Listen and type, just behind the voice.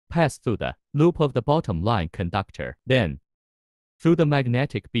Pass through the loop of the bottom line conductor, then through the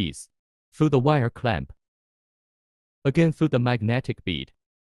magnetic beads, through the wire clamp, again through the magnetic bead.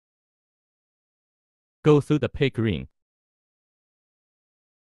 Go through the pig ring.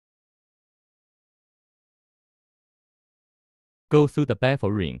 Go through the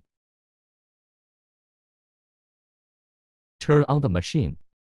baffle ring. Turn on the machine.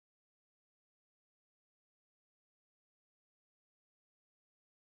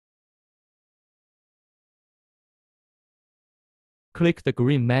 Click the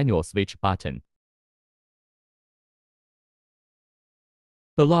green manual switch button.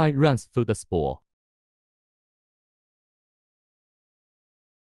 The line runs through the spool.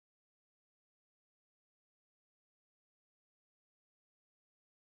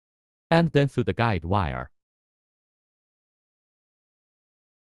 And then through the guide wire.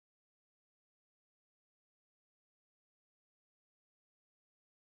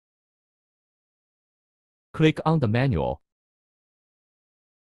 Click on the manual.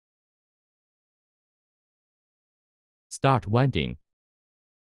 Start winding.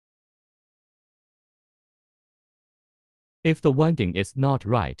 If the winding is not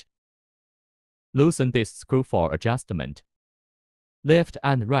right, loosen this screw for adjustment. Left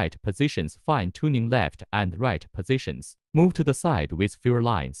and right positions, fine-tuning left and right positions. Move to the side with fewer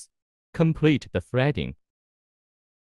lines. Complete the threading.